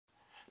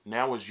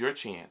Now is your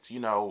chance. You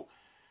know,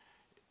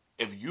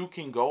 if you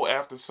can go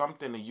after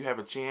something and you have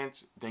a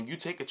chance, then you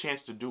take a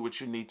chance to do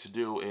what you need to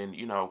do and,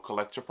 you know,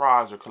 collect your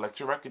prize or collect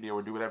your record deal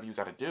or do whatever you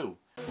got to do.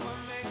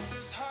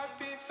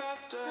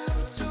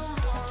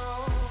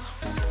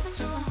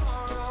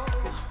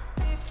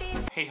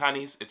 Hey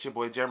honeys, it's your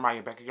boy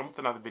Jeremiah back again with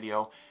another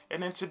video,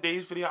 and in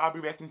today's video I'll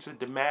be reacting to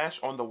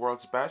Dimash on the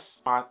World's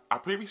Best. I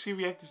previously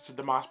reacted to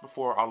Dimash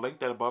before. I'll link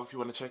that above if you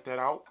want to check that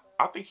out.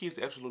 I think he is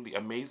absolutely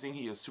amazing.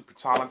 He is super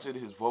talented.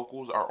 His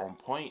vocals are on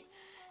point.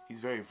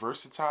 He's very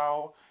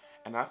versatile,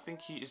 and I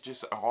think he is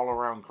just an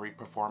all-around great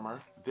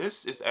performer.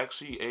 This is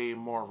actually a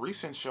more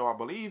recent show. I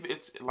believe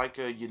it's like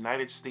a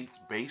United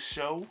States-based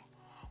show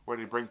where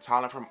they bring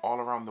talent from all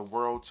around the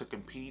world to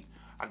compete,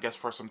 I guess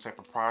for some type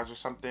of prize or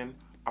something.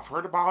 I've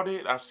heard about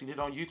it, I've seen it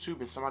on YouTube,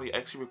 and somebody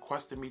actually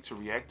requested me to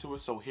react to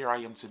it, so here I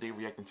am today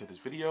reacting to this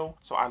video.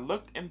 So I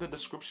looked in the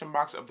description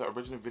box of the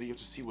original video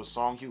to see what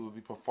song he would be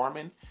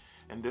performing,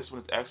 and this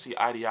one is actually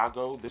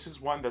Adagio. This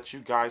is one that you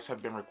guys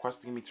have been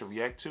requesting me to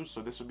react to,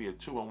 so this will be a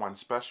 2-in-1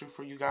 special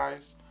for you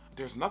guys.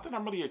 There's nothing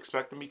I'm really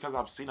expecting because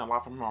I've seen a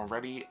lot from him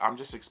already. I'm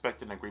just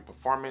expecting a great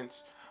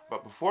performance.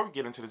 But before we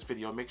get into this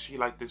video, make sure you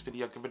like this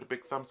video, give it a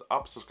big thumbs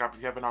up, subscribe if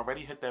you haven't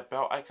already, hit that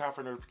bell icon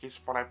for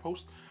notifications for when I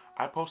post.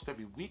 I post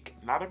every week,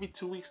 not every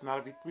 2 weeks, not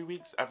every 3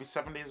 weeks, every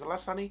 7 days or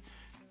less, honey.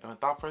 And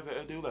without further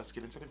ado, let's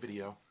get into the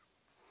video.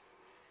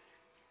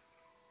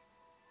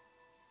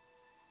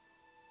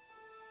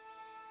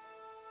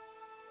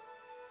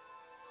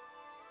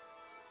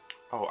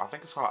 Oh, I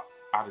think it's called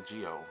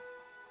Adagio.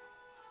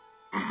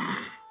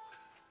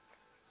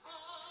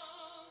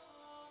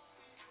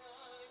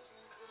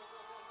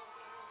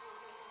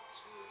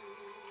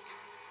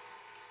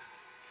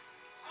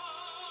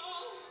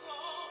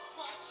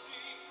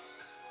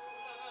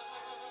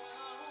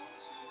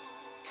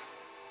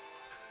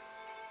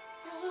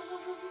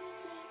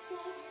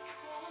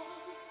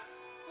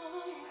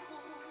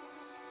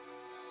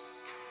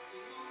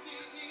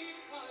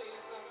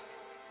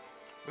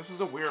 This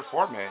is a weird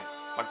format,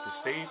 like the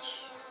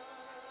stage,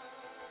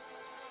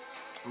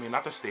 I mean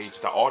not the stage,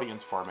 the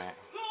audience format.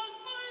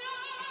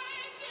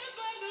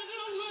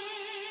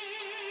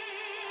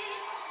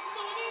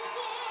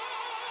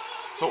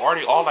 So are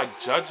they all like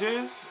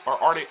judges, or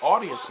are they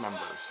audience members?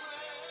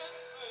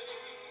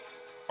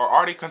 Or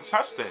are they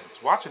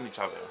contestants watching each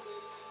other?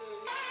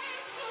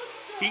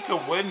 He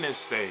could win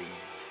this thing.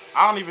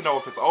 I don't even know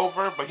if it's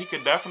over, but he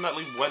could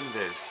definitely win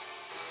this.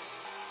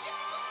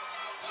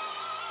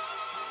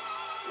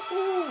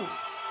 Ooh.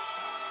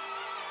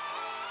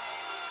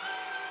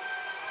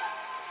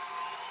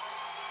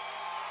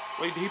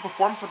 Wait, did he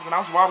perform something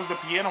else? Why was the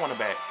piano in the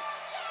back?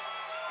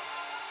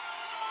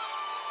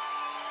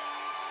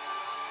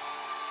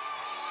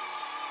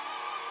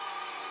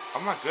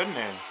 Oh my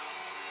goodness.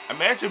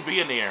 Imagine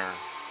being there.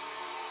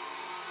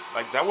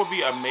 Like, that would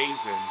be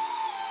amazing.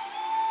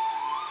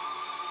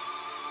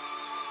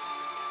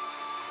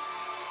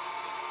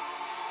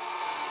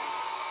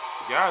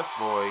 Yes,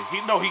 boy. He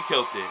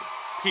killed it.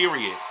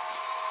 Period.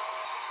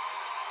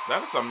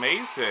 That is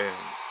amazing.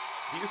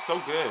 He is so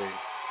good.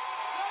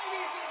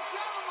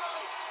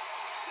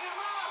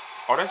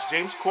 Oh, that's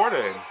James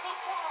Corden.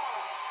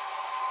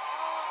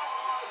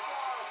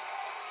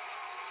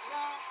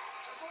 Now,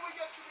 before we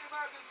get to the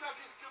American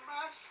judges,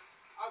 Dimash,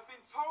 I've been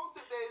told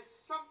that there's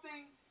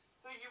something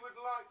that you would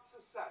like to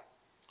say.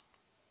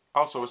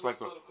 Also, it's like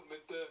a...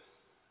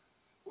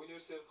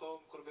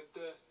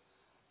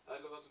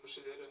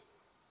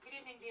 Good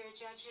evening, dear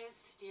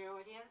judges, dear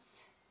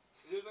audience.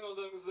 I want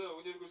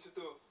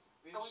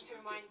to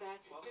remind that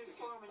to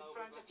perform in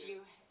front of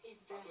you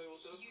is the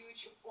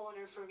huge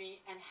honor for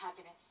me and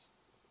happiness.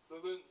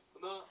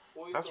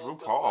 That's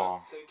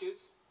RuPaul.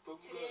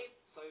 Today,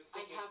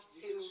 I have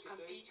to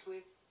compete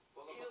with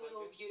two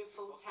little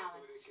beautiful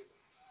talents.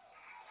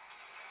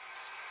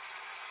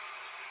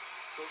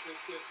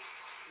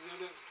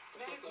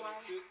 That is why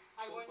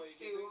I want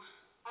to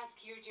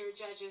ask you, dear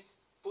judges,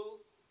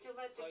 to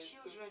let the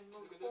children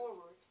move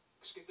forward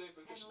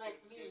and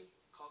let me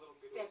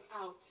step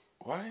out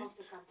of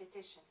the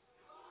competition.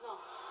 No.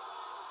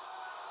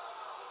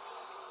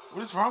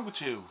 What is wrong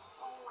with you?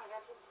 Oh my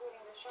God, he's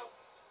quitting the show.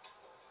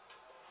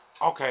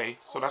 Okay,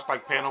 so that's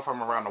like panel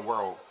from around the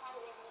world.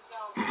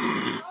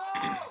 I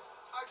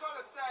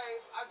gotta say,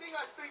 I think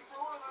I speak for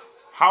all of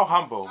us. How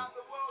humble.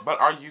 But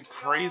are you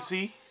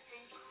crazy?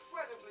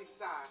 Incredibly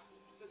sad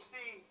to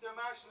see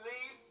Dimash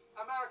leave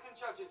American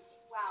judges.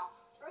 Wow.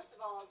 First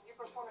of all, your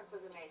performance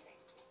was amazing.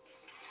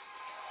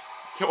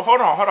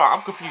 Hold on,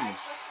 I'm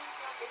confused.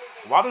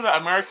 Why do the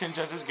American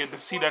judges get the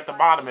seat at the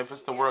bottom if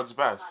it's the world's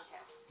best?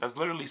 That's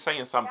literally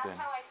saying something.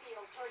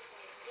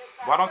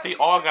 Why don't they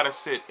all gotta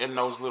sit in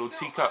those little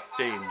teacup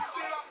things?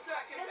 This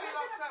isn't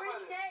a free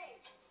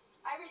stage.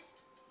 I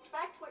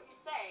respect what you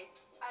say.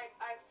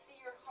 I see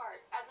your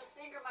heart. As a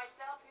singer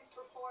myself who's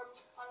performed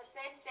on the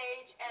same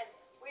stage as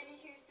Whitney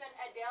Houston,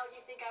 Adele,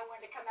 you think I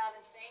wanted to come out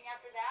and sing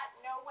after that?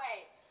 No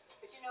way.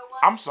 But you know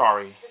what? I'm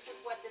sorry. This is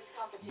what this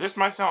competition This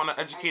might sound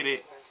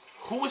uneducated.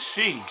 Who is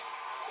she? You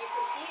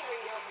compete or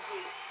you don't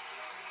compete.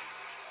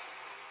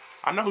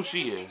 I know who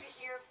she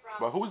is.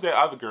 But who's that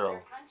other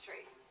girl?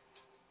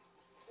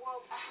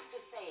 Well, I have to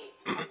say,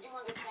 I do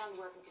understand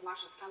where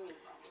Dimash is coming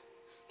from.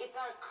 It's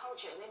our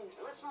culture, and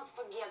let's not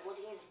forget what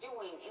he's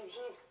doing, and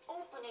he's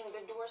opening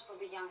the doors for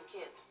the young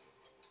kids.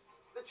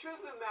 The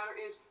truth of the matter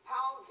is,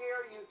 how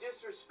dare you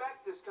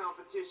disrespect this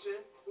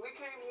competition? We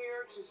came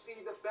here to see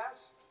the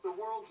best, the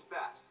world's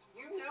best.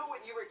 You knew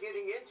what you were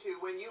getting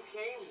into when you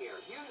came here.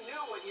 You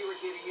knew what you were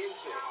getting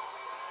into.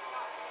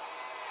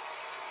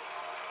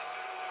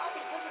 I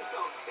think this is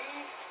some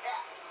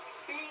BS.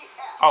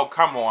 BS. Oh,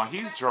 come on.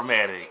 He's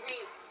dramatic.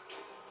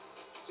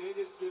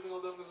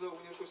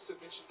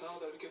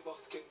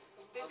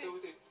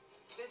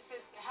 This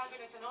is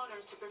happiness and honor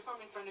to perform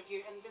in front of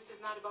you, and this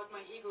is not about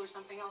my ego or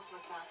something else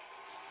like that.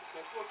 Okay.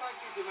 Well, thank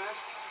you,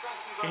 Dimash. Thank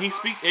you very Can he much.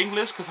 speak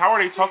English? Because how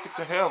are they talking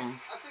to him,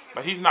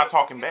 but he's not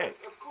talking back?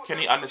 Can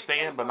he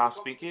understand but not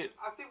speak it?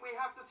 I think we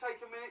have to take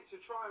a minute to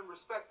try and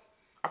respect.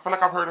 I feel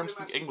like I've heard him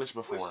speak English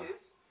before.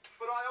 Wishes,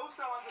 but I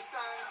also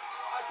understand,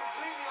 I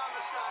completely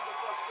understand the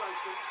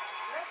frustration.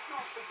 Let's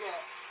not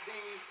forget the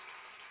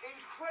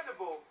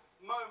incredible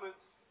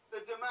moments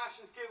that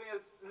Dimash is giving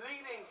us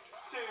leading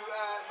to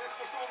this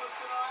performance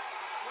tonight.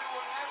 We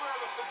will never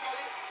ever forget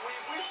it. We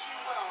wish you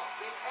well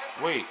in every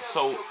Wait,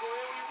 endeavor of your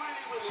career. We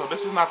really, really So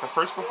this do. is not the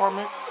first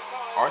performance?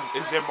 Or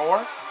is there more?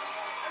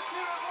 Let's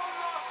hear it one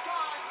last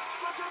time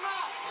for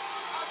Dimash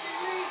as he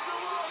leads the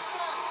world's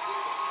best.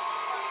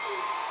 Thank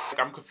you.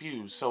 Like, I'm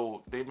confused.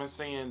 So they've been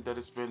saying that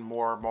it's been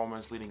more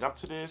moments leading up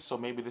to this, so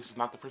maybe this is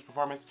not the first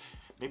performance.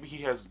 Maybe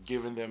he has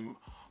given them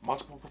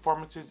multiple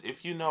performances.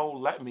 If you know,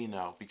 let me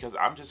know, because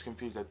I'm just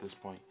confused at this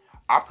point.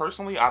 I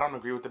personally don't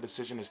agree with the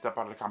decision to step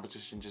out of the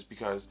competition just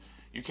because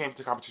you came to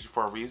the competition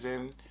for a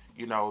reason.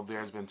 You know,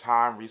 there's been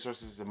time,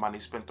 resources, and money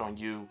spent on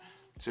you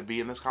to be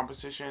in this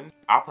competition.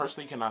 I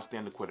personally cannot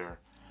stand a quitter.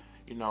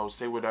 You know,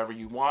 say whatever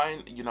you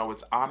want. You know,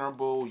 it's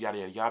honorable, yada,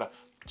 yada, yada.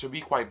 To be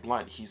quite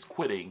blunt, he's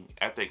quitting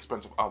at the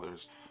expense of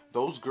others.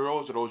 Those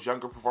girls or those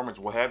younger performers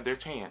will have their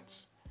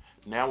chance.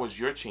 Now is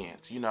your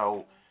chance. You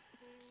know,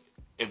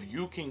 if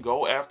you can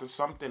go after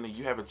something and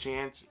you have a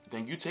chance,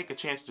 then you take a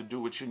chance to do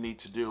what you need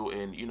to do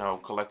and, you know,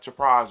 collect your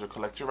prize or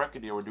collect your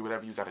record deal or do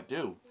whatever you got to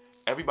do.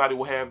 Everybody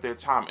will have their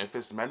time. If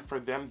it's meant for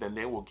them, then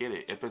they will get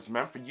it. If it's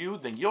meant for you,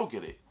 then you'll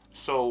get it.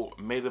 So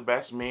may the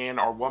best man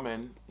or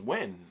woman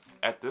win.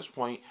 At this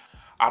point,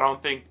 I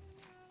don't think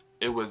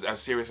it was as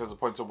serious as a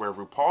point to where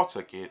RuPaul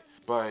took it.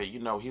 But, you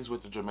know, he's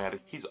with the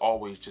dramatic. He's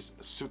always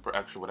just super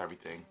extra with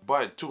everything.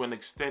 But to an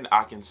extent,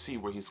 I can see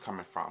where he's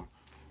coming from.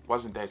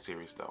 Wasn't that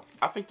serious though.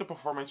 I think the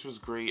performance was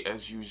great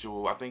as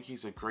usual. I think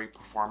he's a great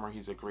performer,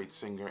 he's a great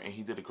singer, and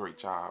he did a great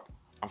job.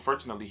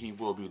 Unfortunately, he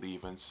will be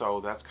leaving,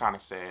 so that's kind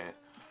of sad.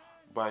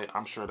 But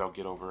I'm sure they'll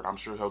get over it. I'm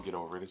sure he'll get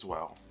over it as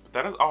well. But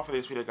that is all for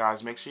this video,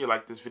 guys. Make sure you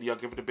like this video,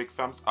 give it a big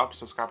thumbs up,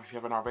 subscribe if you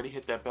haven't already,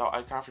 hit that bell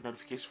icon for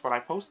notifications for when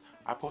I post.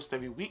 I post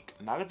every week,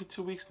 not every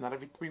 2 weeks, not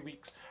every 3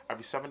 weeks,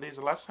 every 7 days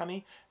or less,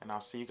 honey. And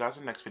I'll see you guys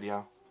in the next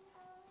video.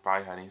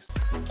 Bye, honeys.